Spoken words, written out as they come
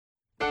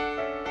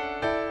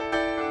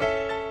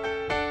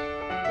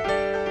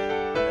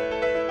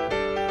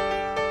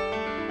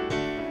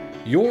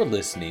You're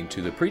listening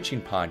to the preaching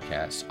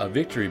podcast of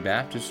Victory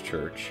Baptist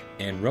Church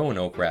in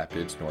Roanoke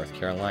Rapids, North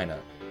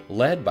Carolina,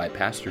 led by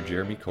Pastor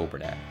Jeremy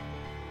Coburnack.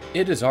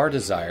 It is our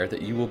desire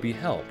that you will be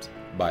helped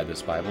by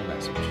this Bible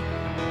message.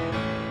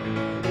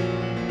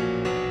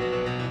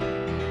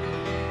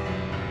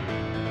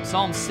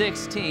 Psalm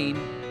 16,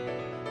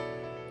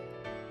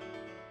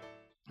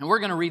 and we're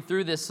going to read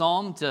through this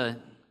psalm to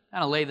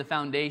kind of lay the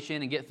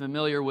foundation and get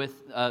familiar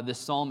with this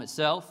psalm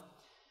itself.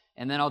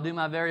 And then I'll do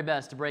my very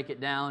best to break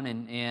it down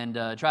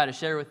and try to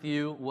share with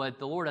you what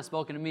the Lord has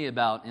spoken to me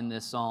about in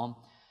this psalm.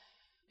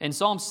 In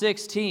Psalm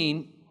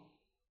 16,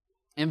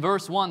 in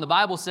verse 1, the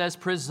Bible says,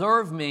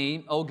 "Preserve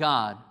me, O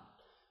God,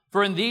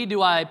 for in Thee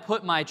do I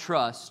put my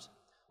trust.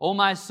 O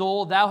my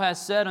soul, Thou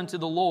hast said unto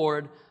the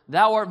Lord,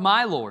 Thou art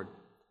my Lord.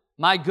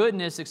 My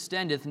goodness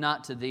extendeth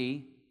not to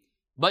Thee,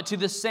 but to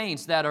the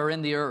saints that are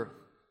in the earth,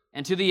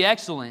 and to the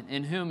excellent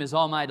in whom is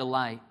all my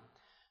delight.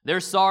 Their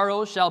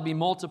sorrows shall be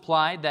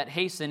multiplied that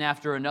hasten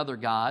after another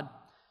God.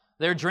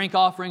 Their drink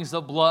offerings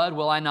of blood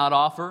will I not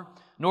offer,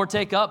 nor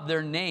take up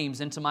their names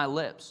into my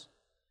lips.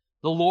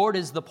 The Lord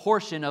is the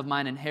portion of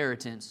mine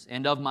inheritance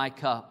and of my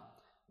cup.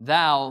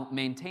 Thou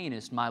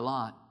maintainest my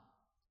lot.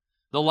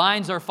 The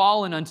lines are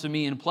fallen unto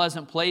me in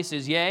pleasant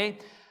places. Yea,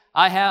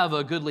 I have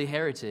a goodly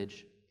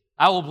heritage.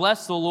 I will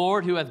bless the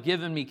Lord who hath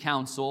given me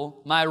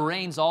counsel. My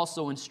reins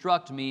also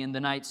instruct me in the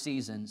night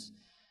seasons.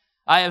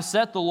 I have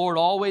set the Lord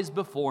always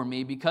before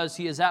me, because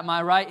He is at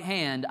my right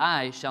hand,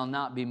 I shall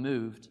not be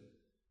moved.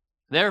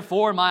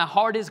 Therefore my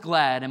heart is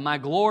glad, and my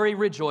glory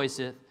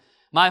rejoiceth.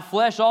 My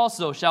flesh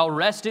also shall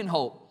rest in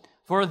hope,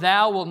 for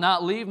Thou wilt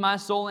not leave my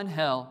soul in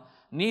hell,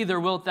 neither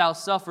wilt Thou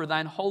suffer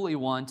Thine Holy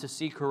One to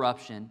see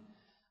corruption.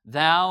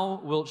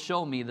 Thou wilt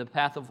show me the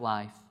path of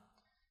life.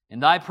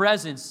 In Thy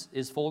presence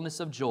is fullness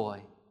of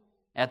joy.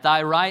 At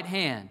Thy right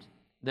hand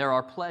there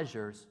are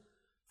pleasures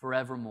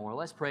forevermore."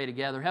 Let's pray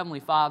together. Heavenly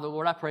Father,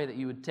 Lord, I pray that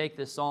You would take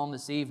this psalm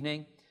this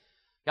evening.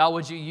 God,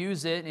 would You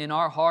use it in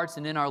our hearts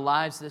and in our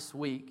lives this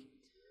week?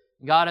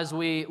 God, as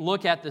we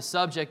look at the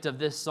subject of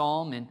this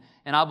psalm,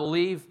 and I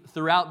believe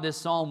throughout this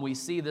psalm we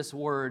see this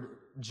word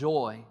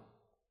joy.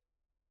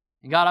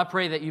 And God, I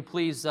pray that You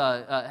please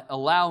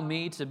allow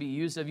me to be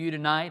used of You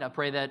tonight. I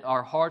pray that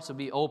our hearts will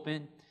be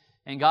open,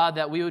 and God,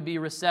 that we would be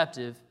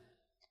receptive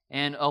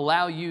and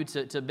allow You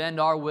to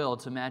bend our will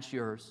to match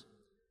Yours.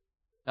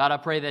 God, I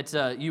pray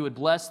that You would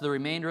bless the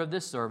remainder of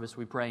this service,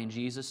 we pray in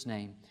Jesus'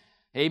 name.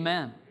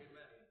 Amen.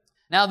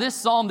 Now this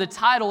psalm, the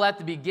title at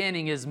the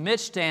beginning is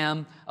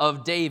Michtam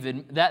of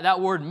David.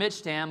 That word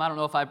Michtam, I don't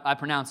know if I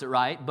pronounce it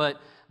right,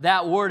 but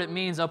that word, it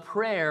means a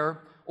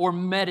prayer or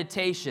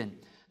meditation.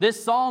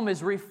 This psalm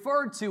is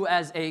referred to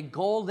as a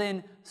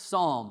golden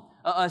psalm,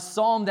 a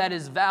psalm that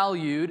is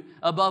valued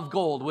above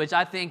gold, which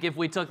I think if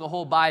we took the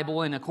whole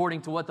Bible and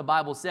according to what the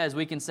Bible says,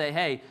 we can say,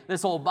 hey,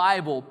 this whole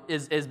Bible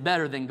is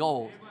better than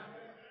gold.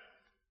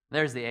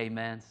 There's the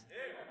amens.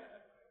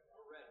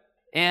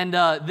 And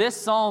this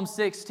Psalm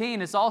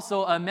 16 is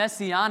also a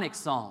messianic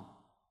psalm.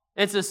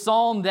 It's a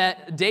psalm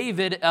that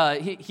David,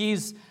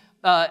 he's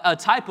a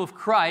type of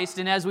Christ.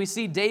 And as we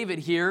see David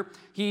here,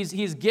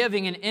 he's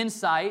giving an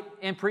insight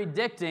and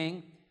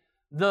predicting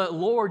the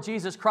Lord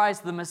Jesus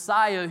Christ, the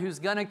Messiah who's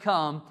going to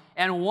come.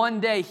 And one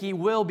day He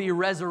will be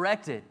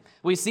resurrected.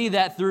 We see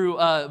that through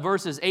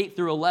verses 8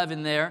 through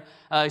 11 there,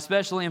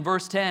 especially in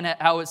verse 10,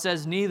 how it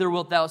says, "Neither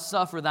wilt Thou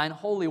suffer Thine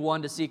Holy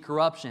One to see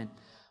corruption."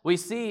 We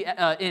see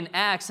in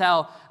Acts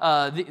how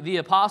the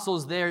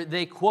apostles there,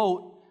 they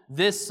quote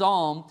this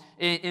psalm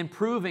in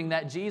proving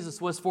that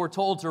Jesus was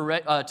foretold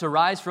to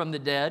rise from the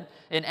dead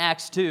in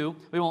Acts 2.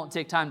 We won't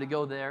take time to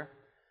go there.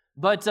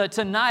 But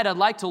tonight I'd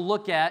like to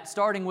look at,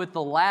 starting with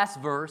the last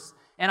verse,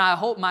 and I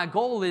hope my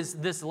goal is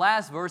this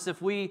last verse,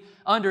 if we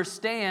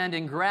understand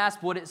and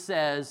grasp what it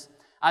says,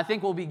 I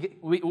think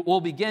we'll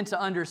begin to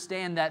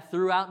understand that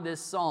throughout this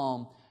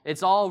psalm,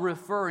 it's all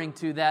referring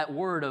to that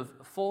word of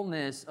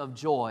fullness of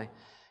joy.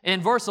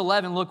 In verse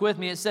 11, look with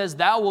me, it says,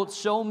 "Thou wilt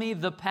show me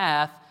the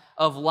path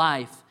of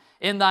life.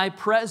 In Thy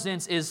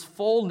presence is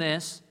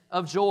fullness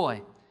of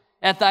joy.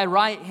 At Thy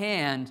right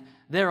hand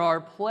there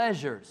are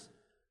pleasures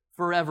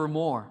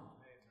forevermore."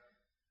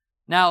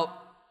 Now,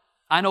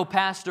 I know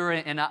Pastor,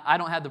 and I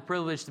don't have the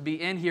privilege to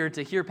be in here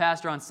to hear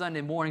Pastor on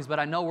Sunday mornings, but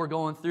I know we're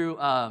going through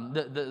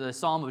the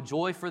Psalm of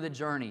Joy for the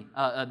Journey,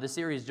 the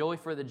series Joy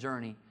for the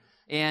Journey.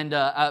 And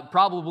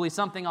probably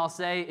something I'll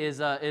say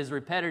is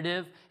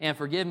repetitive, and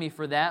forgive me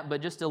for that,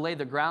 but just to lay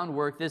the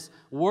groundwork, this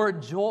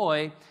word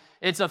joy,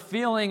 it's a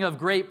feeling of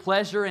great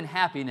pleasure and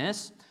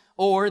happiness,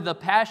 or the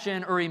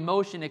passion or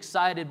emotion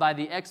excited by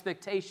the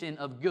expectation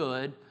of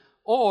good,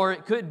 or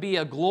it could be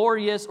a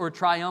glorious or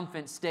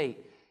triumphant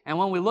state. And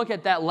when we look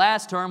at that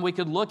last term, we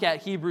could look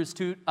at Hebrews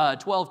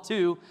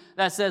 12:2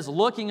 that says,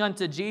 "Looking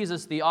unto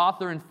Jesus, the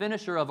author and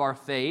finisher of our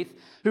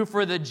faith, who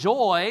for the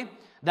joy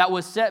that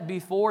was set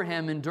before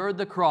Him endured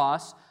the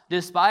cross,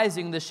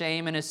 despising the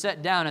shame, and is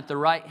set down at the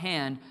right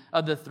hand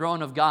of the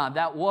throne of God."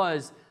 That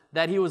was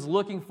that He was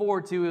looking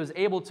forward to. He was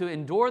able to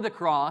endure the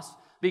cross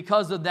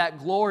because of that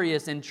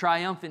glorious and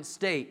triumphant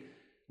state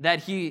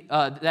that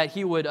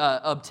he would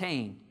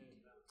obtain.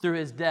 through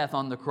His death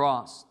on the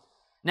cross.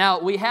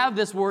 Now, we have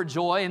this word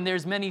joy, and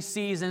there's many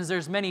seasons,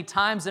 there's many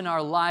times in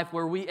our life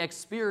where we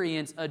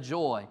experience a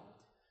joy.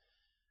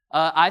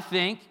 I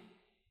think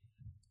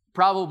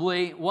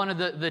probably one of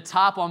the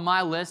top on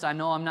my list, I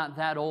know I'm not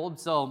that old,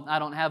 so I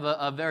don't have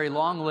a very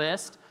long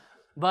list,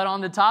 but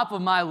on the top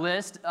of my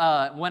list,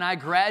 when I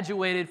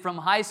graduated from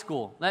high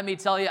school, let me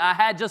tell you, I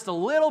had just a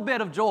little bit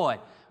of joy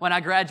when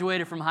I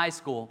graduated from high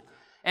school.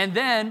 And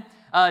then,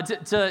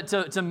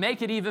 to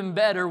make it even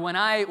better, when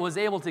I was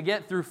able to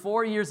get through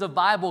 4 years of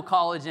Bible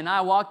college and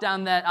I walked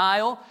down that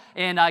aisle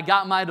and I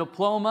got my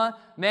diploma,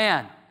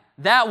 man,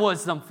 that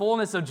was some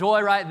fullness of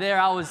joy right there.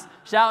 I was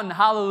shouting,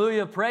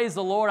 hallelujah, praise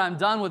the Lord, I'm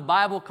done with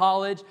Bible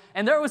college.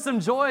 And there was some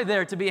joy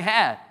there to be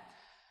had.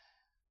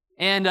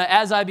 And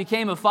as I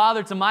became a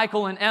father to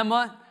Michael and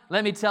Emma,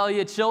 let me tell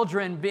you,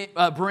 children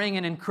bring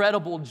an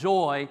incredible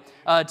joy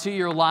to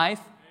your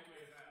life.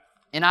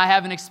 And I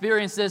haven't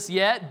experienced this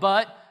yet,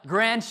 but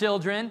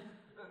grandchildren,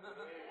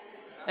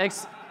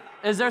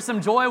 is there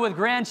some joy with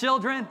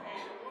grandchildren?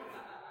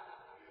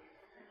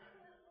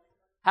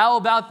 How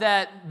about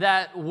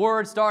that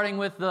word starting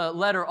with the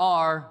letter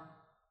R,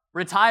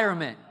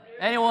 retirement?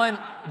 Anyone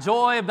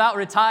joy about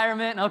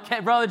retirement?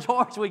 Okay, Brother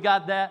George, we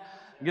got that.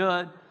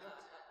 Good.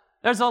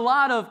 There's a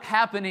lot of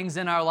happenings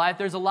in our life.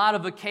 There's a lot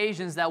of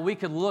occasions that we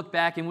could look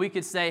back and we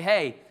could say,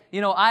 hey,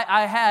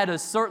 I had a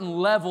certain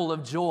level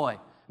of joy.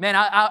 Man,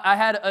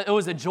 it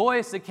was a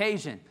joyous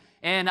occasion.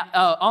 And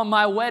on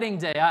my wedding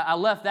day, I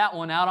left that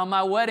one out. On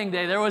my wedding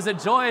day, there was a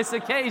joyous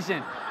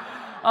occasion.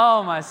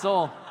 Oh, my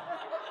soul.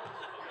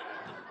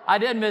 I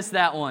did miss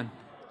that one.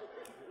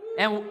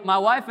 And my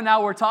wife and I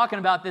were talking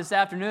about this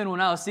afternoon when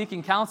I was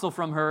seeking counsel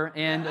from her,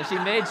 and she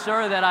made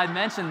sure that I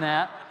mentioned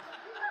that.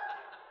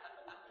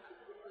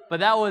 But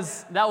that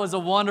was a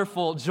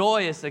wonderful,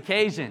 joyous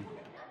occasion.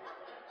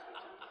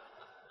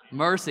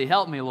 Mercy,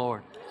 help me,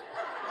 Lord.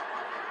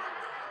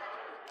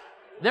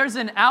 There's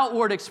an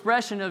outward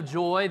expression of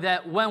joy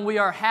that when we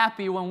are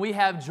happy, when we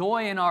have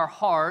joy in our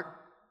heart,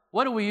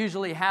 what do we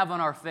usually have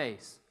on our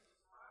face?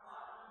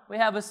 We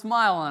have a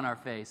smile on our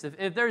face.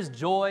 If there's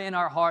joy in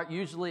our heart,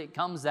 usually it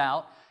comes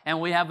out and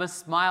we have a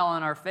smile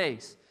on our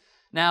face.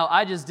 Now,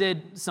 I just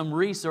did some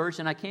research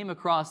and I came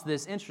across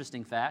this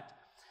interesting fact.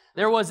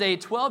 There was a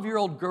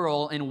 12-year-old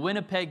girl in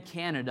Winnipeg,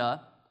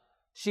 Canada.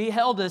 She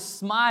held a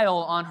smile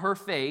on her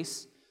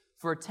face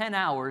for 10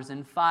 hours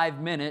and 5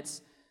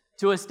 minutes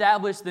to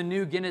establish the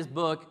new Guinness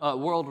Book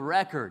World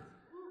Record.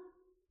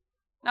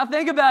 Now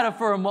think about it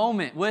for a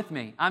moment with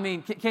me. I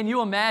mean, can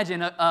you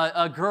imagine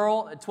a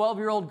girl, a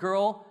 12-year-old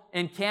girl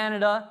in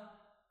Canada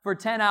for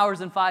 10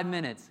 hours and 5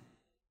 minutes?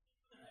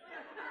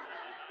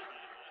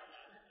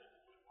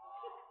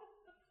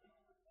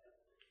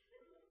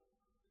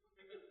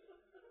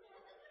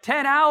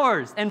 "10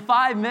 hours and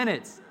 5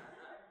 minutes.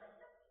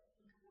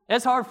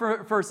 It's hard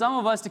for some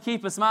of us to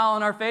keep a smile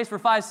on our face for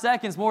 5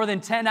 seconds, more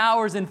than 10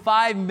 hours and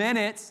 5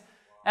 minutes.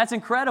 That's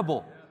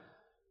incredible.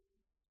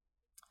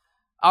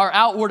 Our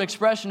outward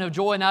expression of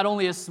joy, not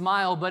only a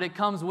smile, but it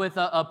comes with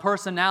a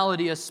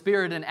personality, a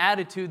spirit, an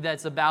attitude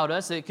that's about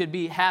us. It could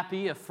be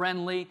happy, a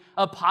friendly,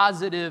 a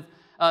positive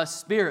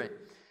spirit.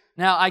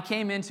 Now, I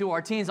came into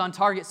our Teens on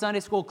Target Sunday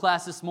School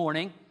class this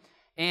morning,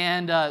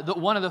 and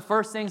one of the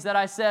first things that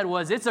I said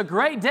was, "It's a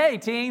great day,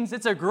 teens.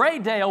 It's a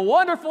great day, a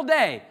wonderful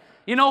day."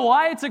 You know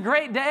why it's a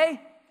great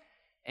day?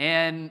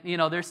 And,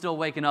 they're still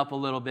waking up a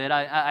little bit.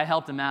 I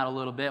helped them out a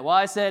little bit. Well,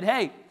 I said,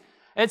 hey,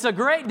 it's a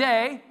great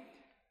day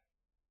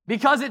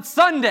because it's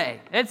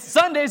Sunday.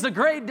 Sunday's a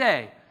great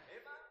day.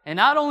 And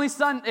not only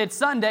it's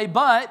Sunday,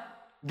 but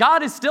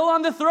God is still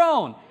on the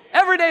throne.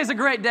 Every day is a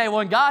great day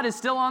when God is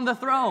still on the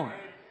throne.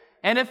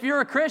 And if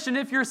you're a Christian,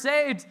 if you're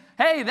saved,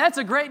 hey, that's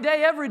a great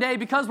day every day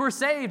because we're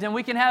saved and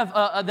we can have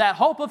that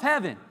hope of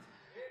heaven.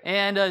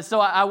 And so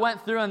I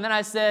went through and then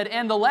I said,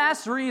 and the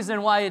last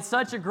reason why it's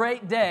such a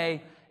great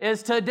day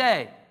is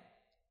today.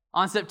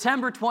 On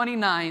September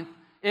 29th,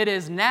 it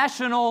is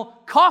National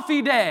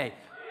Coffee Day.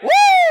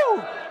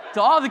 Woo!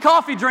 To all the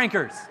coffee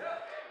drinkers.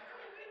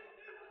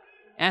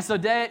 And so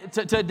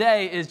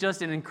today is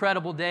just an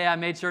incredible day. I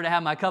made sure to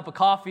have my cup of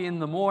coffee in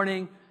the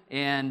morning,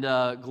 and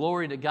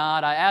glory to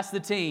God. I asked the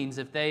teens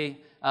if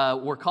they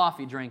were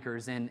coffee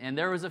drinkers, and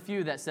there was a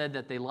few that said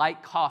that they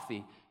like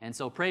coffee. And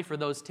so pray for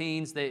those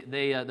teens.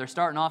 They're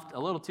starting off a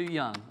little too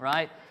young,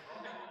 right?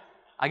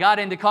 I got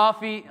into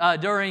coffee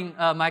during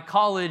my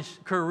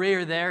college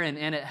career there, and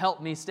it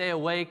helped me stay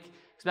awake,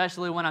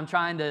 especially when I'm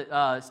trying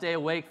to stay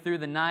awake through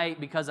the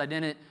night because I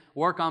didn't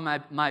work on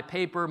my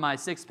paper, my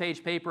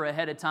 6-page paper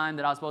ahead of time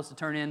that I was supposed to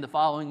turn in the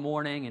following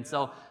morning. And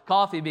so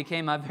coffee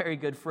became my very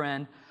good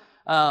friend.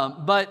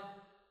 But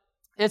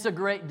it's a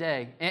great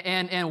day.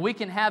 And we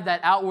can have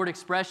that outward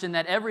expression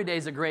that every day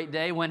is a great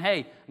day when,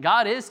 hey,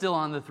 God is still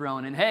on the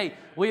throne. And, hey,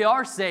 we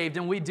are saved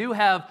and we do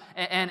have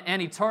an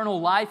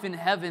eternal life in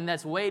heaven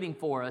that's waiting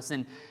for us.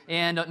 And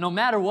no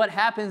matter what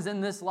happens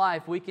in this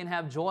life, we can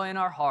have joy in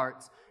our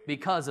hearts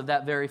because of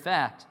that very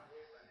fact.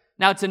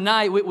 Now,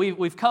 tonight,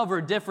 we've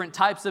covered different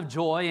types of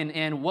joy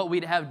and what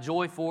we'd have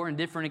joy for in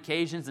different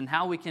occasions and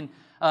how we can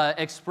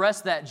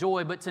express that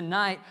joy. But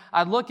tonight,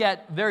 I look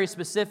at very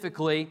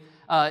specifically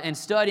in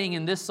studying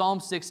in this Psalm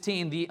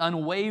 16, the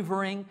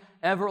unwavering,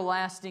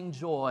 everlasting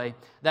joy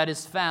that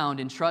is found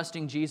in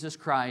trusting Jesus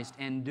Christ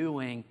and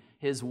doing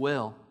His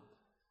will.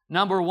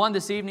 Number one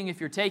this evening,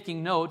 if you're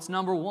taking notes,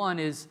 number one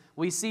is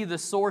we see the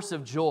source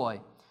of joy.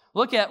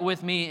 Look at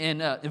with me in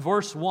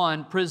verse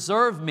 1,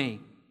 "Preserve me,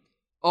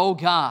 O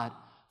God,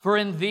 for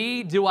in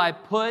Thee do I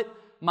put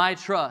my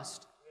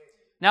trust."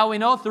 Now we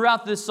know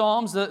throughout the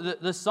Psalms,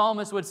 the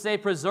psalmist would say,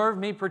 "Preserve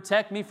me,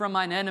 protect me from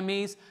mine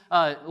enemies.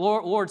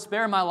 Lord,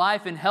 spare my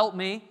life and help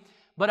me."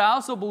 But I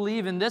also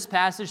believe in this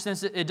passage,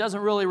 since it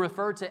doesn't really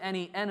refer to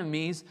any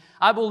enemies,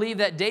 I believe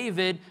that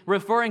David,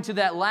 referring to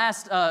that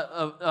last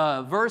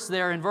verse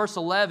there in verse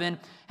 11,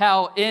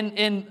 how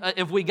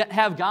if we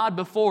have God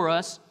before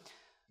us,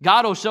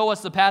 God will show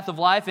us the path of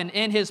life, and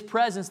in His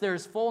presence there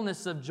is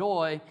fullness of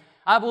joy.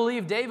 I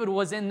believe David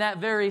was in that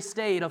very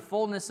state of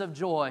fullness of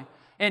joy.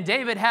 And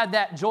David had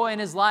that joy in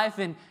his life,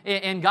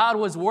 and God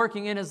was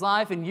working in his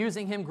life and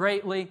using him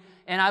greatly.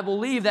 And I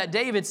believe that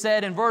David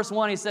said in verse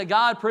 1, he said,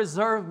 "God,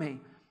 preserve me.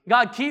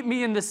 God, keep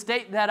me in the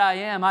state that I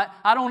am.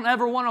 I don't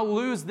ever want to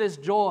lose this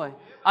joy.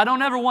 I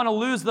don't ever want to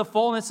lose the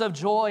fullness of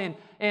joy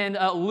and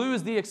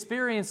lose the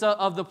experience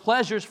of the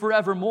pleasures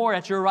forevermore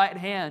at Your right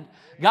hand.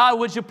 God,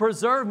 would You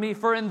preserve me,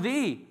 for in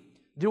Thee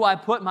do I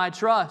put my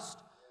trust."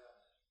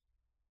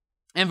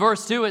 In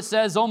verse 2 it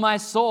says, "O my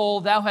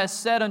soul, thou hast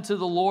said unto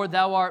the Lord,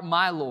 Thou art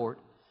my Lord.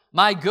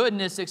 My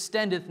goodness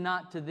extendeth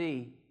not to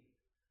Thee."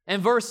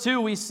 In verse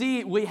 2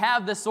 we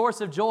have the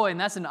source of joy, and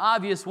that's an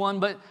obvious one,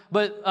 but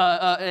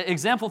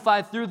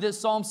exemplified through this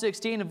Psalm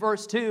 16 in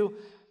verse 2.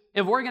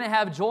 If we're going to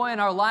have joy in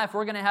our life,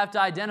 we're going to have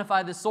to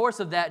identify the source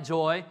of that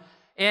joy.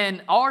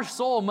 And our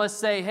soul must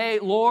say, "Hey,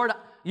 Lord,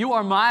 You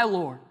are my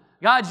Lord.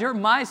 God, You're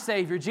my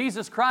Savior.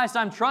 Jesus Christ,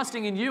 I'm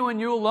trusting in You and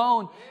You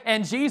alone."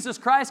 And Jesus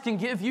Christ can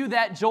give you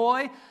that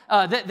joy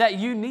that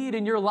you need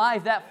in your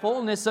life, that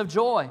fullness of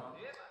joy.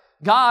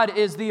 God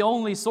is the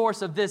only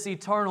source of this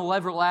eternal,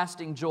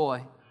 everlasting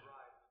joy.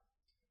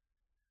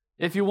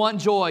 If you want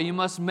joy, you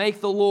must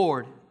make the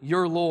Lord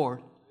your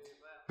Lord.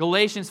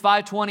 Galatians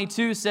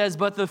 5:22 says,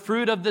 "But the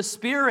fruit of the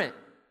Spirit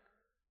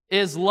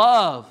is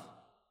love,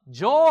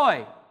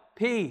 joy,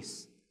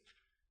 peace."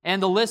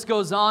 And the list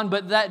goes on,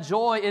 but that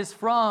joy is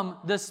from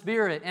the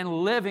Spirit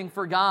and living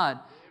for God.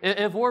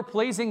 If we're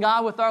pleasing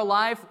God with our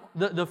life,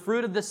 the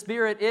fruit of the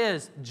Spirit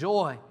is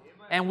joy.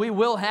 And we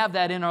will have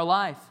that in our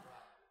life.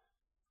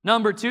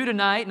 Number two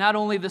tonight, not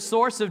only the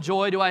source of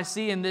joy do I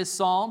see in this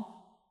psalm,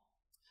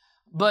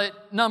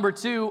 but number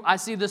two, I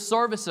see the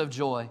service of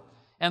joy.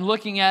 And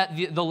looking at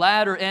the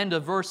latter end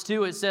of verse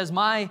 2, it says,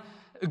 "My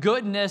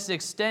goodness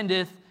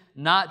extendeth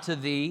not to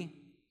Thee,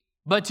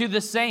 but to the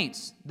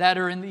saints that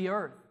are in the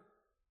earth."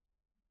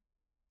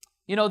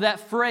 You know, that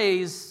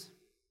phrase,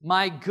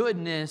 "My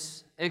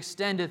goodness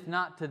extendeth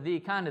not to Thee,"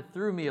 kind of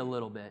threw me a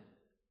little bit.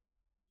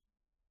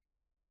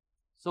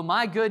 So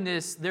my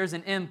goodness, there's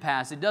an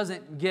impasse. It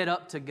doesn't get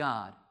up to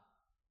God,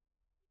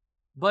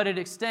 but it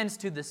extends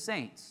to the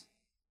saints.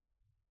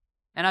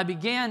 And I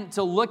began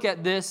to look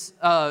at this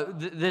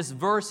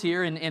verse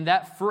here and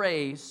that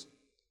phrase.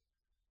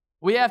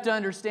 We have to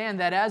understand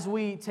that as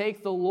we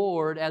take the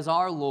Lord as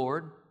our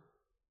Lord,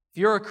 if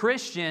you're a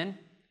Christian,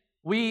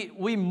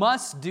 we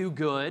must do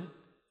good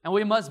and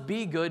we must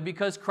be good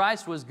because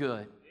Christ was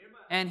good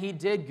and He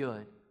did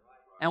good.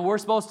 And we're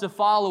supposed to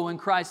follow in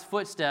Christ's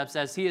footsteps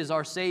as He is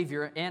our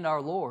Savior and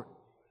our Lord.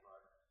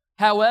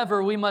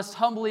 However, we must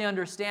humbly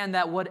understand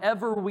that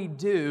whatever we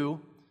do,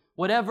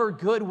 whatever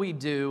good we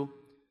do,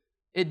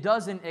 it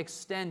doesn't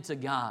extend to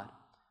God.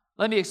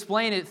 Let me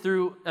explain it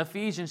through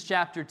Ephesians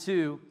chapter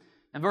 2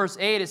 and verse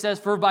 8. It says,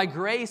 "For by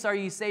grace are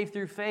ye saved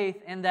through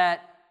faith, and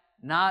that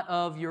not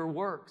of your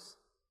works.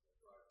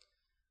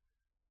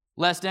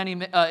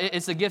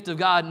 It's a gift of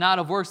God, not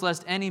of works,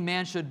 lest any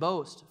man should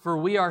boast. For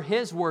we are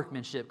His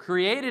workmanship,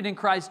 created in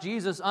Christ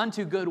Jesus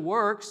unto good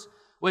works,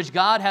 which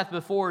God hath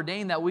before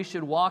ordained that we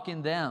should walk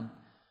in them."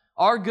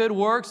 Our good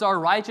works, our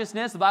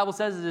righteousness, the Bible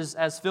says it is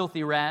as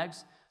filthy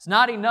rags. It's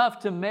not enough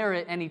to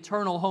merit an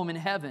eternal home in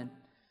heaven.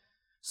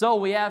 So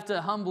we have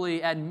to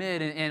humbly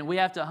admit and we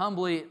have to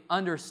humbly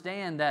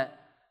understand that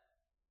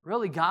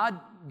really God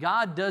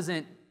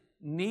doesn't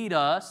need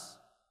us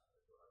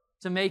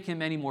to make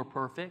Him any more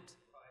perfect.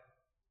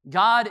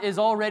 God is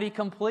already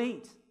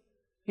complete.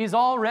 He's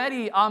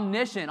already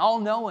omniscient,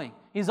 all-knowing.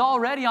 He's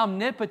already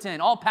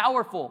omnipotent,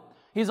 all-powerful.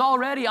 He's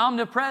already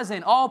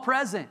omnipresent,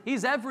 all-present.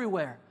 He's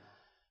everywhere.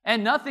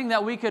 And nothing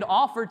that we could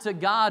offer to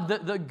God,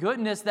 the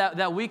goodness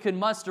that we could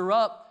muster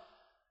up,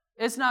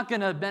 it's not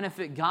going to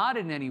benefit God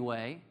in any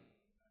way.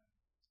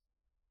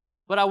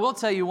 But I will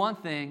tell you one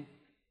thing.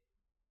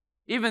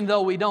 Even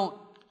though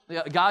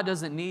God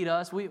doesn't need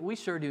us, we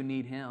sure do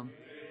need Him.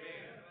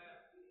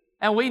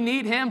 And we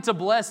need Him to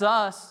bless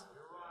us.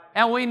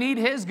 And we need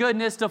His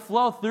goodness to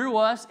flow through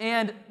us.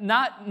 And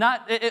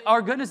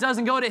our goodness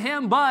doesn't go to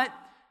Him, but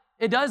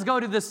it does go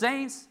to the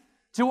saints,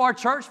 to our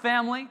church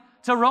family,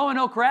 to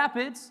Roanoke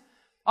Rapids.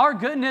 Our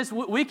goodness,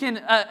 we can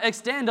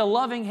extend a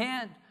loving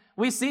hand.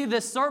 we see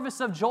this service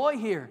of joy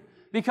here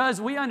because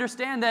we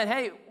understand that,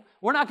 hey,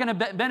 we're not going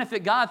to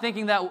benefit God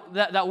thinking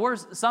that we're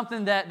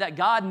something that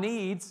God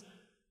needs,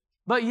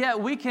 but yet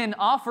we can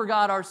offer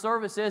God our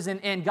services,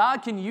 and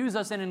God can use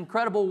us in an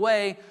incredible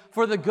way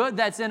for the good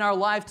that's in our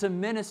life to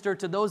minister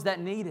to those that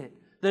need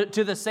it,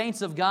 to the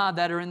saints of God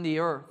that are in the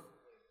earth.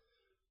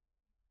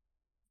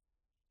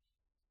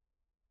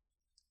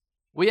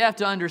 We have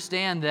to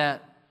understand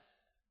that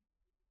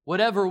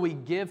whatever we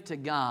give to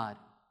God,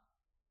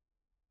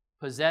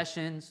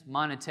 possessions,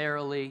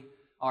 monetarily,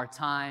 our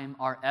time,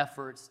 our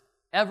efforts,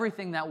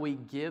 everything that we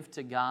give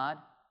to God,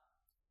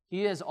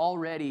 He has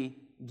already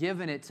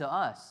given it to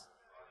us.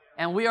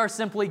 And we are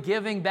simply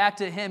giving back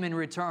to Him in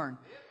return.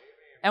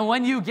 And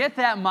when you get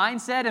that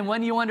mindset and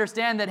when you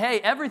understand that, hey,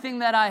 everything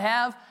that I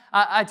have,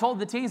 I told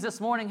the teens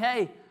this morning,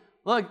 hey,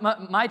 look,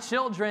 my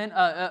children,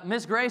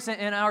 Miss Grace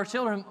and our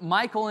children,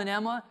 Michael and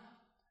Emma,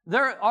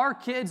 they're our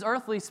kids,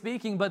 earthly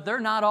speaking, but they're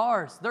not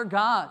ours. They're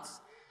God's.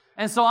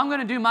 And so I'm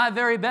going to do my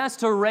very best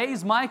to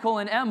raise Michael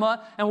and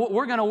Emma, and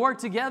we're going to work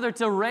together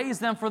to raise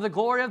them for the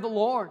glory of the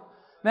Lord.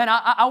 Man,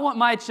 I want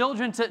my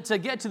children to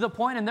get to the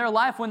point in their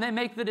life when they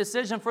make the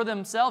decision for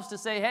themselves to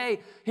say, hey,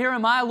 here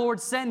am I,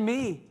 Lord, send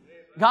me.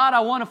 God,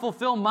 I want to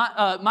fulfill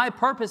my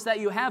purpose that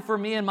you have for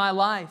me in my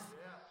life.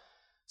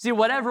 See,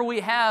 whatever we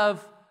have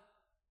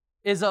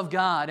is of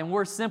God, and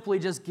we're simply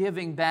just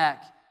giving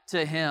back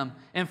to Him.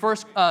 In 1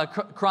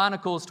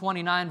 Chronicles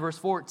 29, verse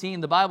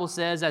 14, the Bible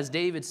says, as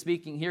David's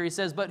speaking here, he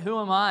says, but who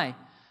am I?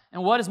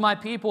 And what is my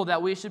people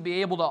that we should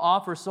be able to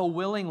offer so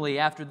willingly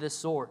after this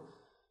sort?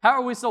 How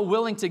are we so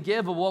willing to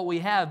give of what we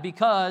have?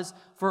 Because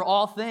for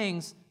all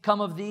things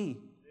come of Thee,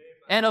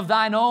 and of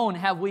Thine own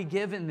have we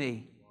given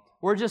Thee.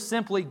 We're just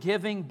simply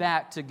giving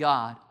back to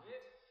God.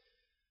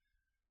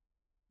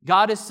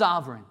 God is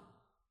sovereign.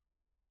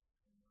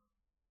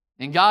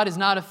 And God is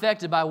not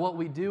affected by what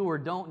we do or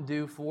don't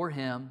do for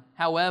Him.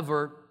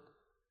 However,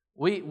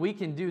 we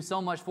can do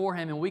so much for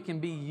Him, and we can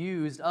be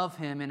used of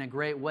Him in a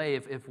great way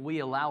if we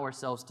allow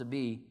ourselves to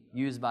be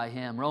used by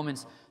Him.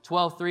 Romans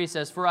 12:3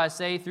 says, for I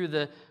say through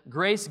the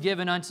grace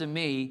given unto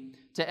me,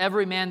 to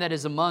every man that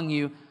is among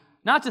you,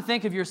 not to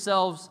think of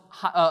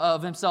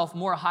himself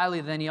more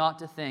highly than he ought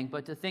to think,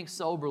 but to think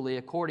soberly,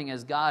 according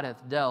as God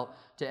hath dealt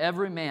to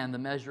every man the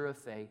measure of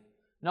faith.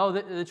 No,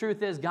 the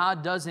truth is,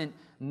 God doesn't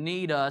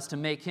need us to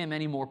make Him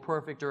any more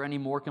perfect or any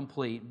more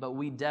complete, but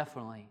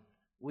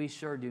we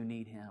sure do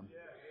need Him.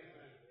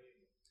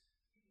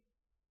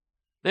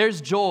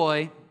 There's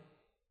joy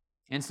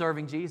in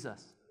serving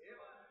Jesus.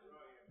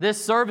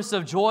 This service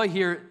of joy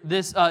here,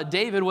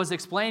 David was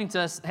explaining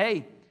to us,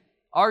 hey,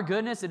 our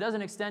goodness, it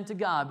doesn't extend to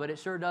God, but it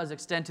sure does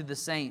extend to the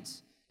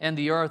saints and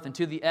the earth and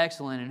to the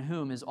excellent in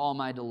whom is all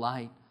my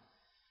delight.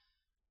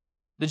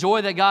 The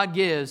joy that God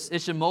gives,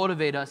 it should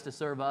motivate us to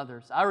serve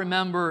others. I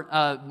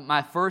remember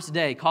my first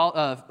day,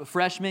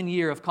 freshman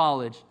year of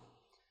college.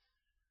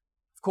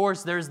 Of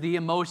course, there's the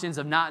emotions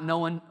of not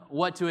knowing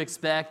what to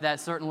expect, that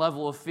certain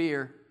level of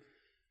fear.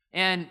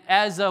 And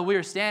as we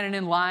were standing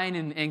in line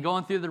and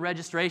going through the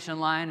registration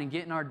line and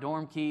getting our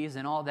dorm keys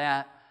and all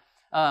that,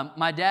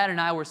 my dad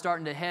and I were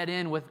starting to head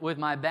in with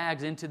my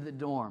bags into the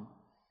dorm.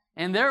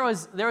 And there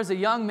was a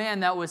young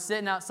man that was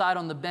sitting outside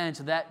on the bench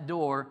of that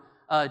door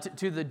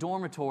to the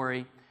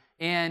dormitory,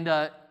 and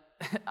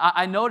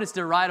I noticed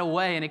it right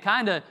away, and it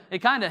kind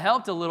of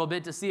helped a little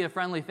bit to see a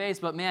friendly face,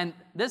 but man,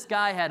 this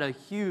guy had a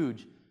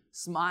huge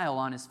smile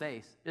on his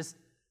face. Just,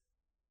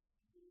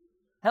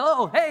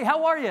 hello, hey,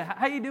 how are you?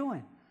 How you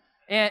doing?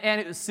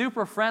 And it was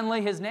super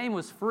friendly. His name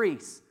was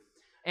Freese.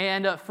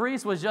 And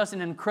Freese was just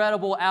an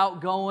incredible,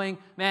 outgoing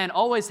man,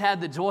 always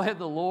had the joy of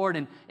the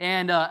Lord.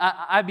 And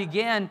I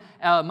began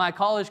my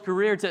college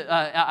career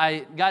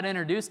I got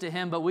introduced to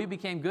him, but we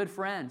became good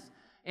friends.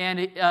 And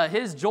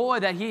his joy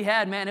that he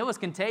had, man, it was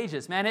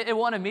contagious, man. It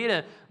wanted me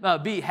to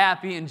be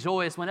happy and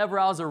joyous whenever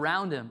I was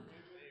around him.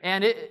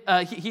 And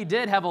he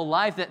did have a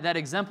life that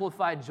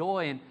exemplified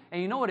joy.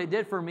 And you know what it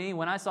did for me?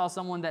 When I saw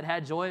someone that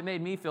had joy, it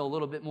made me feel a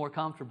little bit more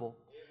comfortable.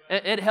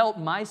 It helped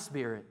my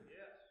spirit.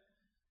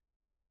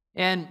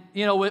 And,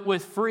 you know,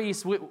 with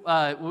Freese,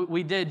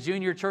 we did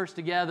junior church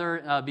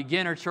together,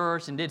 beginner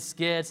church, and did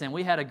skits, and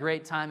we had a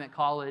great time at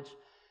college.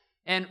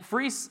 And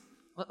Freese,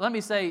 let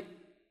me say,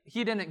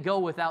 he didn't go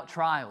without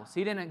trials.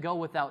 He didn't go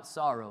without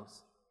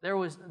sorrows. There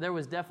was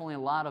definitely a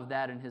lot of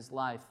that in his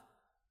life.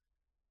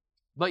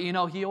 But, you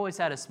know, he always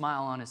had a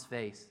smile on his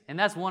face. And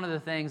that's one of the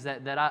things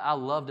that I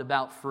loved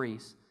about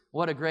Freese.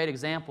 What a great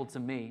example to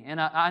me. And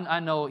I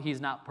know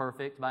he's not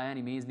perfect by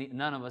any means.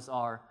 None of us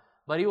are.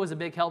 But he was a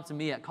big help to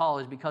me at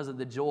college because of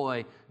the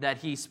joy that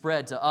he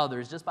spread to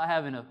others just by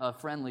having a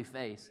friendly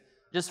face.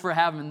 Just for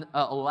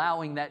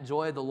allowing that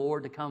joy of the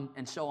Lord to come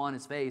and show on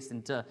his face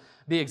and to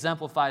be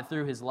exemplified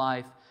through his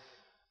life.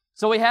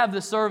 So we have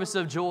the service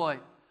of joy.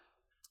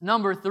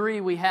 Number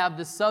 3, we have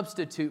the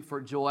substitute for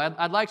joy.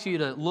 I'd like you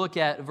to look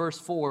at verse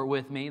 4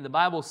 with me. The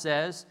Bible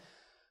says,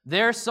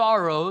 "Their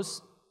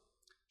sorrows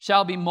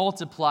shall be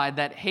multiplied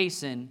that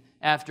hasten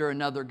after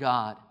another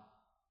God.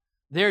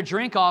 Their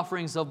drink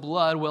offerings of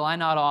blood will I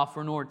not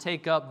offer, nor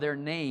take up their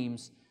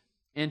names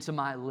into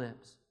my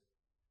lips.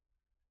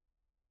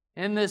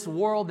 In this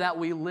world that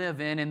we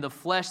live in the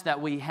flesh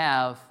that we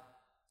have,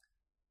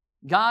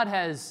 God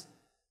has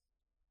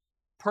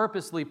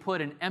purposely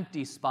put an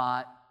empty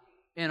spot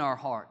in our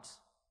hearts.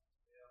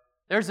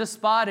 There's a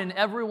spot in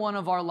every one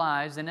of our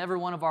lives and every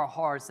one of our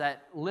hearts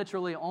that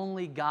literally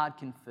only God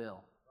can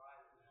fill.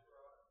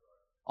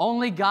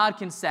 Only God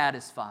can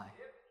satisfy.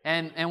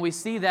 And we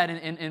see that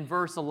in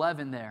verse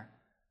 11 there.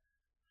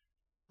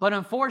 But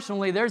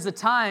unfortunately, there's a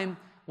time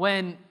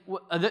when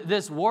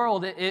this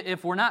world,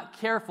 if we're not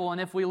careful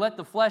and if we let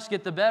the flesh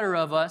get the better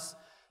of us,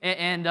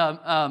 and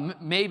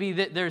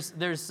maybe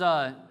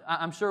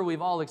I'm sure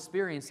we've all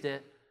experienced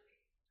it,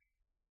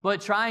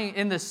 but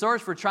in the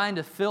search for trying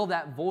to fill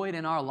that void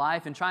in our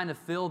life and trying to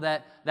fill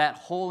that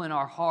hole in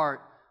our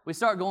heart, we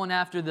start going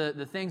after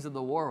the things of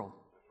the world.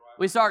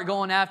 We start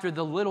going after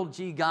the little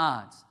g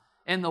gods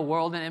in the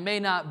world, and it may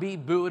not be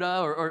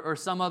Buddha or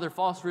some other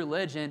false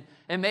religion.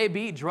 It may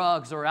be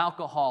drugs or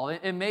alcohol.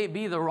 It may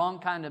be the wrong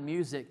kind of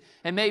music.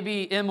 It may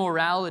be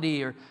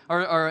immorality or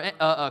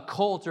a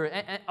cult or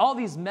all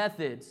these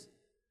methods.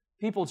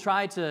 People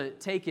try to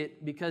take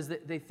it because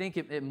they think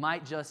it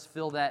might just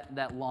fill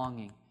that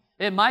longing.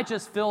 It might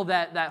just fill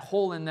that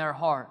hole in their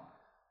heart.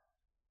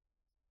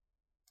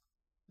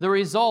 The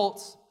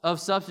results of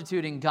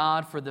substituting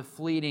God for the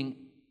fleeting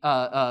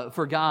the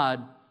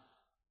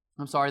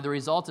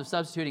result of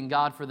substituting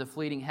God for the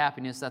fleeting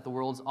happiness that the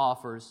world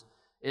offers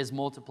is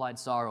multiplied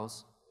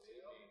sorrows.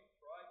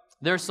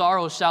 Their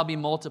sorrows shall be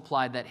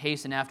multiplied that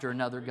hasten after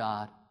another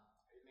God.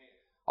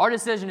 Our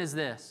decision is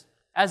this.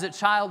 As a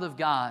child of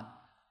God,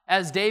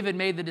 as David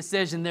made the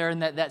decision there in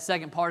that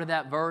second part of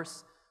that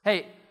verse,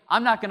 hey,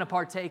 I'm not going to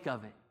partake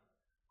of it.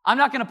 I'm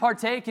not going to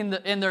partake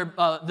in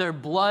their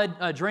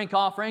blood drink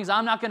offerings.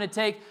 I'm not going to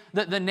take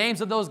the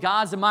names of those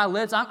gods in my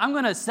lips. I'm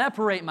going to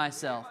separate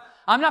myself.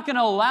 I'm not going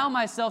to allow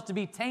myself to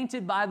be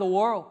tainted by the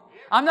world.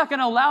 I'm not going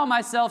to allow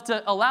myself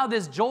to allow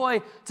this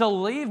joy to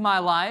leave my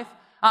life.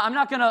 I'm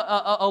not going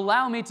to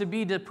allow me to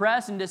be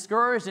depressed and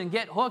discouraged and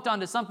get hooked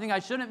onto something I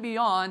shouldn't be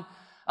on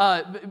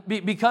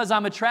because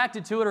I'm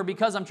attracted to it or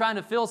because I'm trying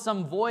to fill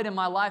some void in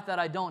my life that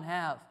I don't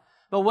have.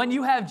 But when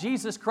you have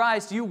Jesus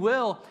Christ, you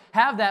will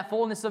have that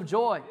fullness of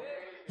joy.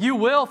 You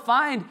will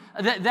find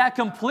that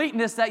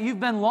completeness that you've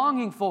been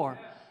longing for.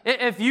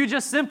 If you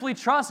just simply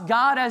trust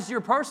God as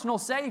your personal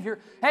Savior,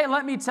 hey,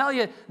 let me tell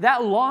you,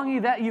 that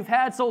longing that you've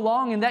had so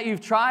long and that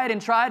you've tried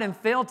and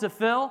failed to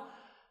fill,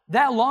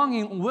 that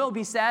longing will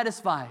be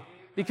satisfied.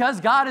 Because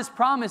God has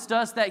promised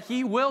us that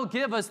He will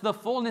give us the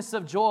fullness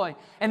of joy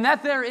and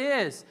that there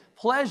is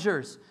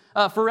pleasures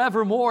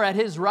forevermore at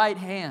His right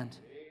hand.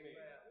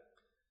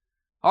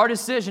 Our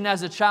decision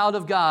as a child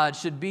of God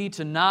should be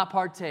to not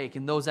partake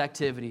in those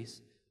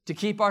activities, to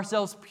keep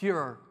ourselves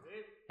pure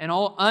and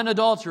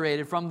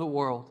unadulterated from the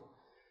world.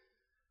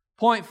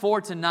 Point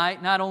 4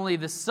 tonight, not only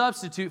the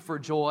substitute for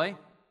joy,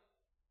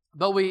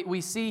 but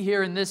we see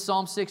here in this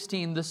Psalm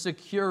 16 the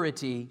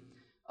security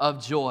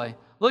of joy.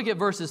 Look at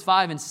verses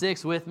 5 and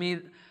 6 with me.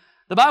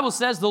 The Bible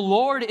says, "The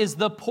Lord is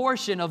the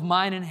portion of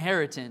mine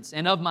inheritance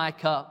and of my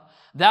cup.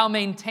 Thou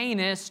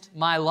maintainest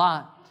my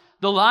lot.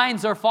 The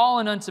lines are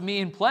fallen unto me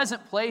in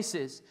pleasant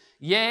places.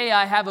 Yea,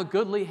 I have a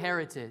goodly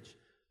heritage."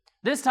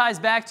 This ties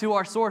back to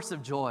our source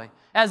of joy.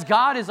 As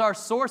God is our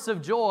source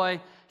of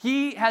joy,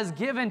 He has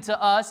given to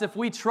us, if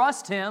we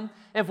trust Him,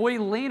 if we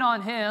lean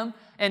on Him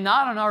and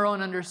not on our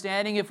own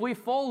understanding, if we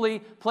fully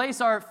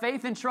place our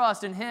faith and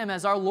trust in Him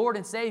as our Lord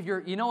and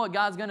Savior, you know what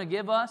God's going to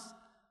give us?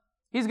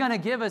 He's going to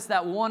give us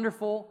that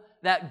wonderful,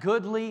 that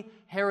goodly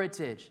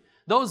heritage.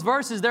 Those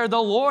verses there,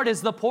 the Lord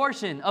is the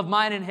portion of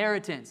mine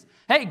inheritance.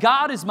 Hey,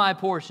 God is my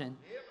portion.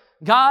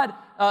 God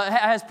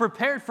has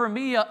prepared for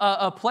me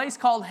a place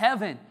called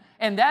heaven.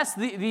 And that's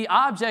the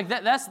object,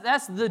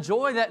 that's the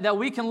joy that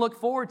we can look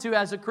forward to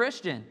as a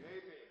Christian.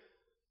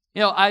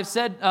 You know, I've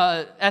said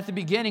at the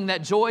beginning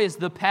that joy is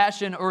the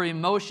passion or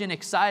emotion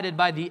excited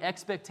by the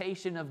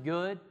expectation of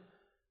good.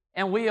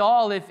 And we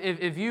all,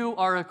 if you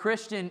are a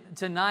Christian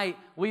tonight,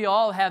 we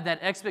all have that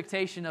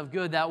expectation of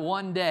good that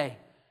one day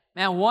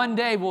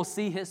we'll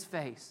see His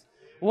face.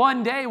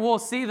 One day we'll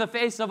see the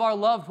face of our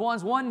loved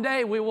ones. One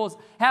day we will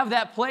have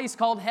that place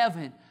called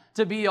heaven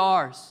to be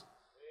ours.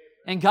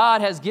 And God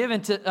has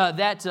given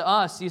that to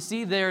us. You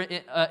see there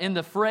in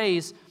the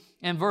phrase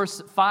in verse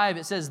 5,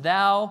 it says,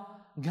 "Thou,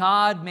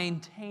 God,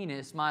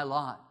 maintainest my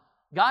lot."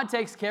 God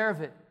takes care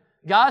of it.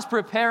 God's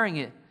preparing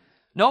it.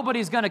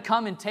 Nobody's going to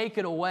come and take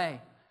it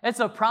away. It's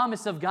a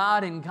promise of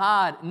God, and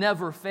God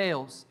never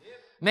fails.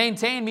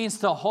 Maintain means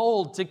to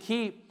hold, to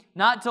keep,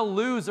 not to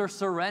lose or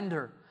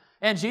surrender.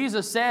 And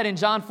Jesus said in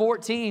John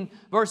 14,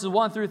 verses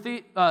 1 through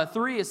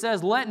 3, it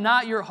says, "Let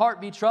not your heart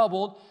be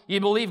troubled. Ye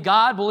believe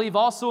God, believe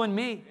also in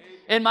me.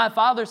 In my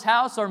Father's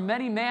house are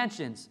many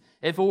mansions.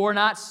 If it were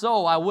not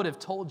so, I would have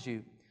told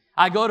you.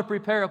 I go to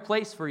prepare a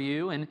place for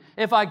you, and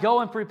if I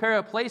go and prepare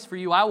a place for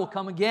you, I will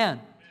come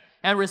again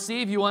and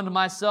receive you unto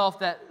myself,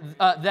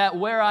 that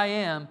where I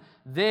am,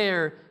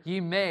 there ye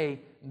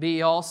may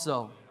be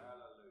also."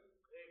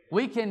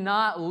 We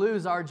cannot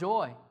lose our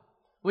joy.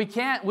 We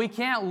can't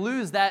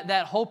lose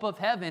that hope of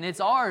heaven. It's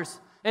ours.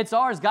 It's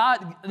ours.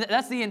 God,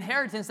 that's the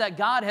inheritance that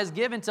God has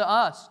given to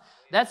us.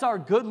 That's our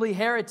goodly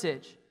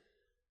heritage.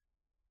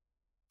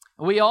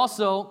 We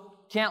also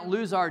can't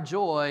lose our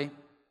joy,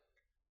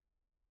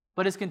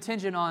 but it's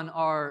contingent on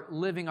our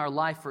living our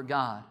life for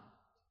God.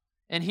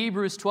 In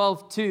Hebrews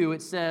 12:2,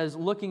 it says,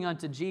 looking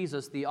unto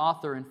Jesus, the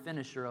author and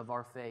finisher of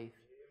our faith.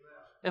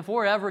 If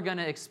we're ever going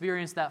to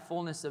experience that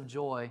fullness of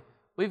joy,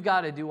 we've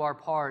got to do our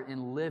part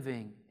in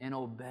living and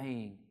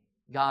obeying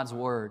God's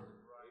Word.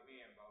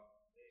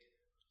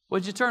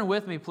 Would you turn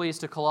with me, please,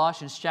 to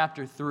Colossians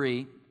chapter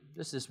 3.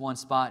 Just this one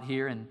spot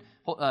here, and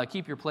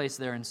keep your place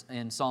there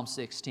in Psalm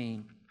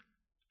 16.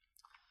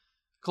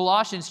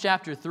 Colossians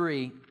chapter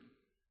 3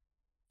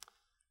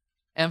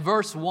 and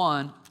verse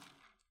 1,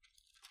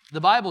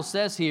 the Bible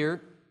says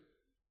here,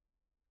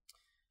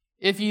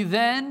 if you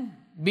then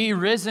be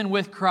risen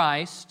with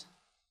Christ,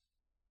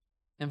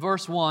 in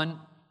verse 1,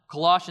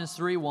 Colossians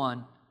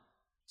 3:1,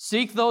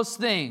 seek those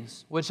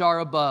things which are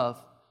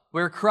above,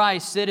 where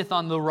Christ sitteth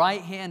on the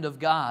right hand of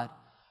God,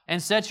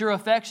 and set your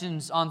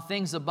affections on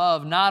things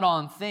above, not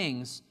on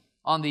things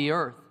on the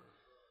earth.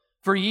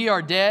 For ye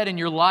are dead, and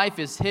your life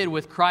is hid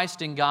with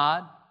Christ in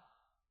God.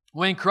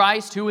 When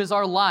Christ, who is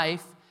our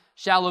life,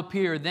 shall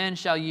appear, then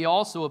shall ye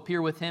also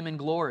appear with him in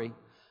glory.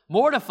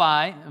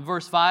 Mortify,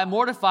 verse 5,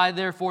 mortify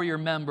therefore your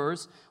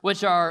members,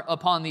 which are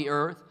upon the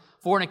earth,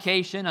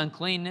 fornication,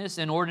 uncleanness,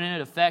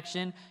 inordinate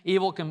affection,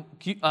 evil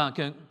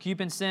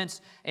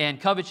concupiscence,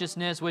 and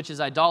covetousness, which is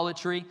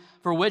idolatry,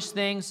 for which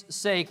things'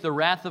 sake the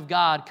wrath of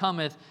God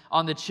cometh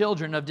on the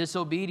children of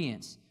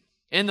disobedience,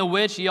 in the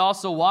which ye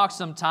also walked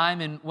some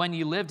time when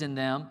ye lived in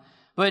them.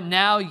 But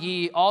now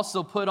ye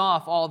also put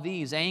off all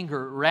these,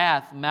 anger,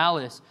 wrath,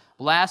 malice,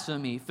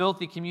 blasphemy,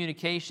 filthy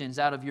communications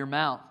out of your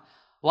mouth.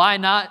 Lie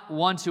not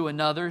one to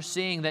another,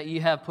 seeing that ye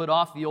have put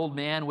off the old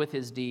man with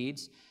his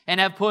deeds, and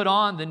have put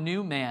on the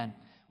new man,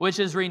 which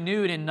is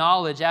renewed in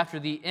knowledge after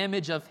the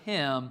image of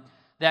him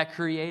that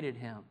created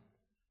him.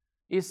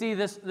 You see,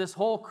 this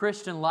whole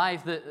Christian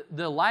life,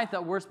 the life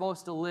that we're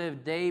supposed to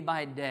live day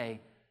by day,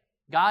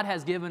 God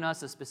has given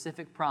us a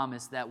specific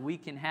promise that we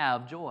can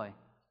have joy.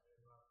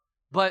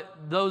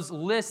 But those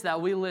lists that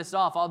we list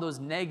off, all those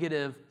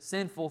negative,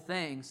 sinful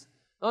things,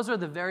 those are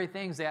the very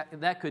things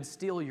that could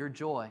steal your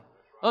joy.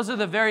 Those are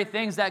the very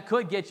things that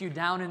could get you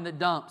down in the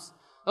dumps.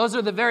 Those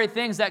are the very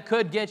things that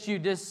could get you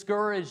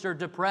discouraged or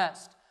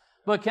depressed.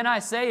 But can I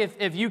say,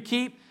 if you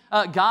keep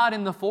God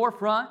in the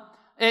forefront,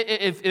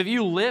 if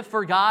you live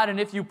for God and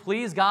if you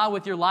please God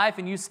with your life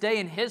and you stay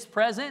in His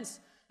presence,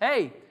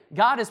 hey,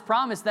 God has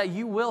promised that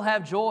you will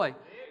have joy.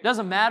 It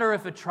doesn't matter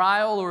if a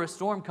trial or a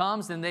storm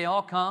comes, and they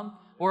all come.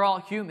 We're all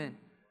human.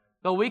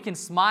 But we can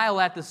smile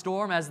at the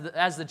storm, as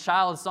the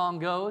child song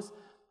goes.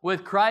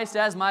 With Christ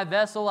as my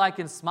vessel, I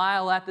can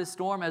smile at the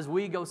storm as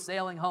we go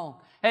sailing home.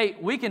 Hey,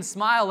 we can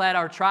smile at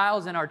our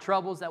trials and our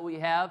troubles that we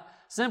have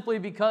simply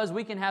because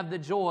we can have the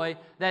joy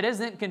that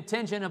isn't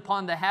contingent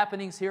upon the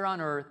happenings here on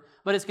earth,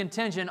 but it's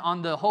contingent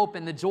on the hope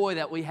and the joy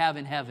that we have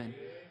in heaven.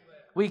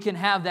 We can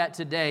have that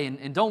today.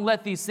 And don't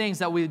let these things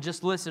that we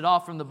just listed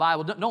off from the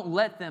Bible, don't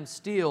let them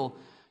steal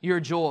your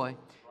joy.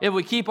 If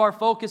we keep our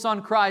focus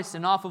on Christ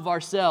and off of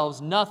ourselves,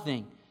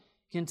 nothing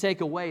can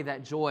take away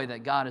that joy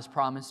that God has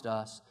promised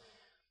us.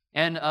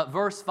 And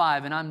verse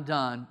 5, and I'm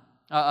done,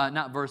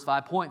 not verse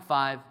 5, point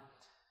 5,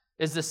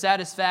 is the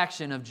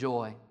satisfaction of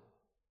joy.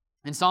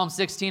 In Psalm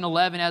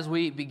 16:11, as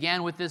we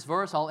began with this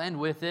verse, I'll end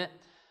with it.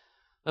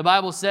 The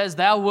Bible says,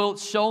 Thou wilt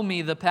show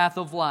me the path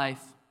of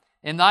life.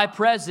 In Thy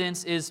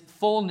presence is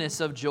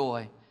fullness of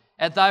joy.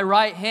 At Thy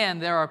right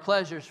hand there are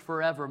pleasures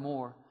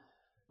forevermore.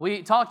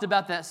 We talked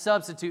about that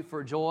substitute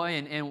for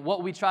joy and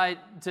what we try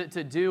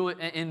to do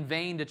in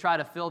vain to try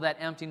to fill that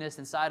emptiness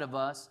inside of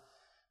us.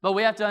 But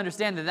we have to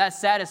understand that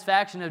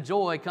satisfaction of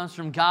joy comes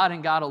from God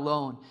and God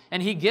alone.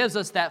 And He gives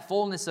us that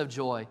fullness of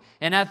joy.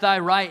 And at Thy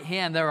right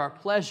hand there are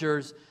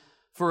pleasures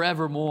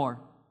forevermore.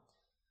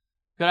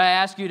 Could I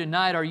ask you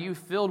tonight, are you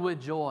filled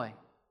with joy?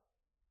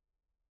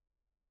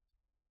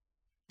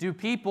 Do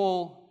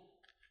people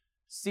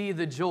see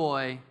the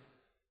joy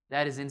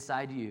that is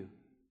inside you?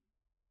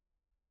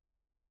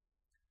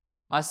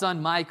 My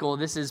son Michael,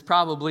 this is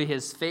probably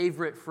his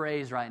favorite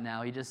phrase right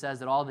now. He just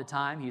says it all the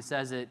time. He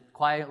says it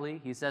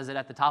quietly. He says it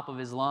at the top of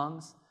his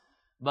lungs.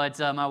 But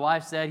my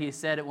wife said he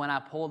said it when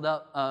I pulled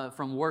up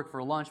from work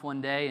for lunch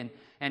one day,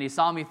 and he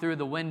saw me through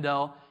the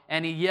window,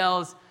 and he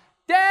yells,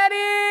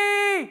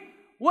 "Daddy,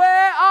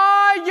 where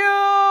are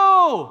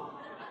you?"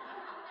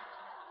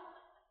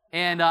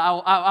 And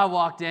I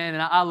walked in,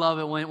 and I love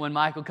it when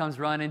Michael comes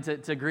running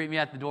to greet me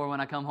at the door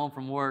when I come home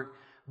from work.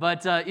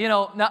 But,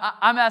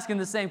 I'm asking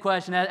the same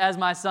question as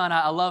my son.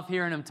 I love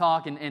hearing him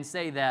talk and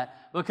say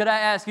that. But could I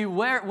ask you,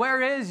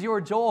 where is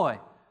your joy?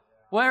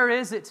 Where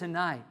is it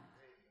tonight?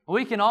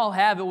 We can all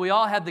have it. We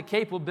all have the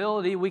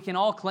capability. We can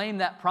all claim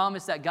that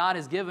promise that God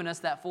has given us,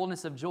 that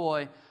fullness of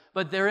joy.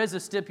 But there is a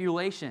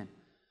stipulation.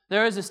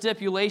 There is a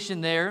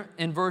stipulation there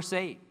in verse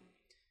 8.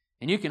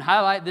 And you can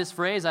highlight this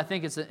phrase. I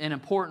think it's an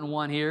important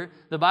one here.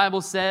 The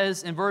Bible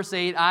says in verse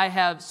 8, I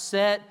have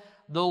set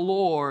the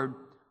Lord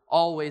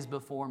always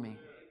before me.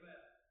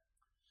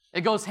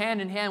 It goes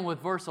hand in hand with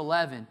verse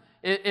 11.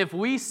 If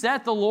we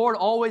set the Lord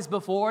always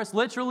before us,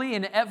 literally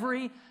in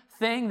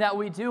everything that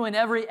we do, in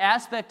every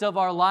aspect of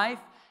our life,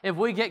 if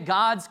we get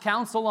God's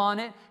counsel on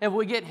it, if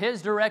we get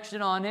His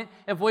direction on it,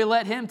 if we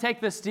let Him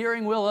take the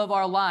steering wheel of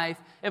our life,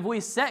 if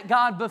we set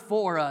God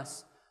before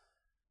us,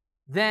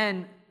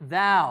 then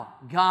Thou,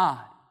 God,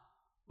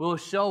 will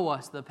show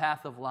us the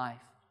path of life.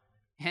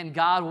 And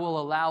God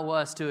will allow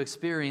us to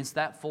experience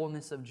that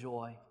fullness of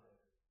joy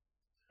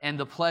and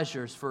the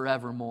pleasures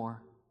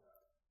forevermore.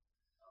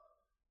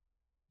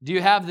 Do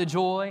you have the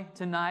joy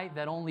tonight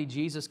that only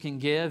Jesus can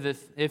give?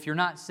 If you're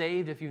not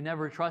saved, if you've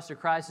never trusted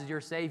Christ as your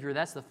Savior,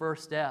 that's the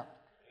first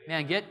step.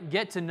 Man,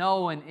 get to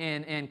know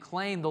and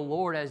claim the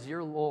Lord as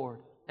your Lord.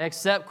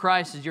 Accept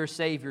Christ as your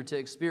Savior to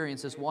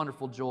experience this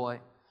wonderful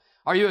joy.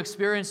 Are you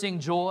experiencing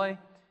joy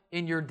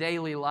in your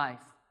daily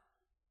life?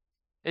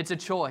 It's a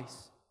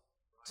choice.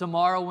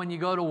 Tomorrow when you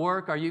go to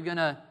work, are you going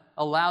to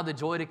allow the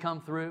joy to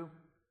come through?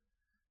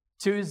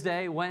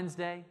 Tuesday,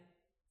 Wednesday,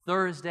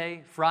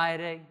 Thursday,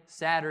 Friday,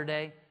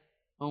 Saturday,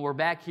 when we're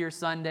back here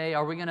Sunday,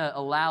 are we going to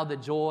allow the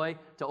joy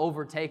to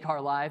overtake our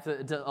life,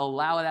 to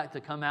allow that to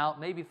come out,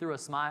 maybe through a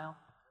smile,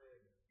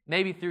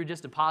 maybe through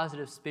just a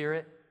positive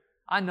spirit?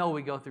 I know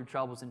we go through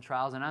troubles and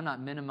trials, and I'm not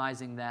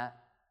minimizing that.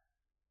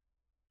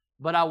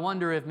 But I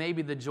wonder if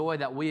maybe the joy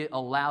that we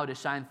allow to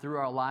shine through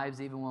our lives,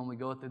 even when we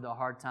go through the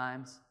hard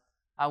times,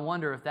 I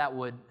wonder if that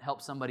would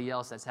help somebody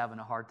else that's having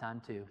a hard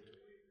time too.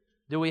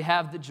 Do we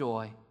have the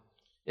joy?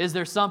 Is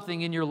there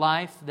something in your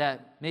life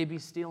that may be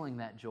stealing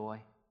that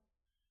joy?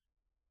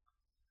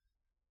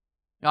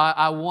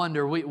 I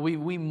wonder,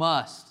 we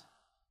must,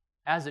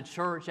 as a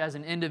church, as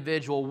an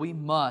individual, we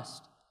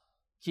must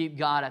keep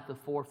God at the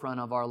forefront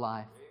of our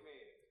life.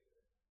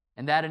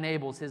 And that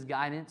enables His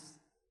guidance,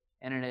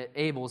 and it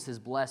enables His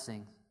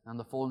blessing and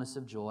the fullness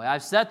of joy.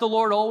 I've set the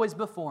Lord always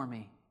before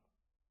me,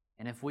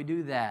 and if we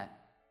do that,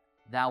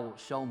 Thou wilt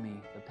show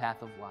me the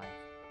path of life.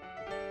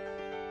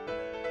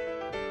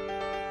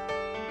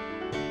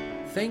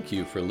 Thank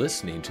you for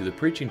listening to the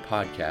preaching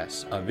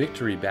podcast of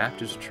Victory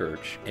Baptist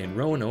Church in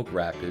Roanoke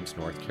Rapids,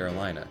 North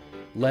Carolina,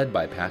 led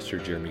by Pastor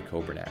Jeremy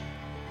Coburnett.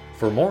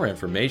 For more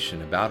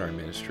information about our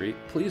ministry,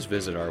 please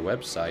visit our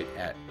website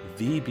at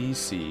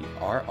vbcrr.org.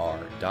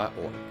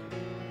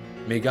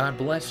 May God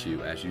bless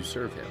you as you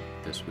serve Him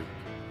this week.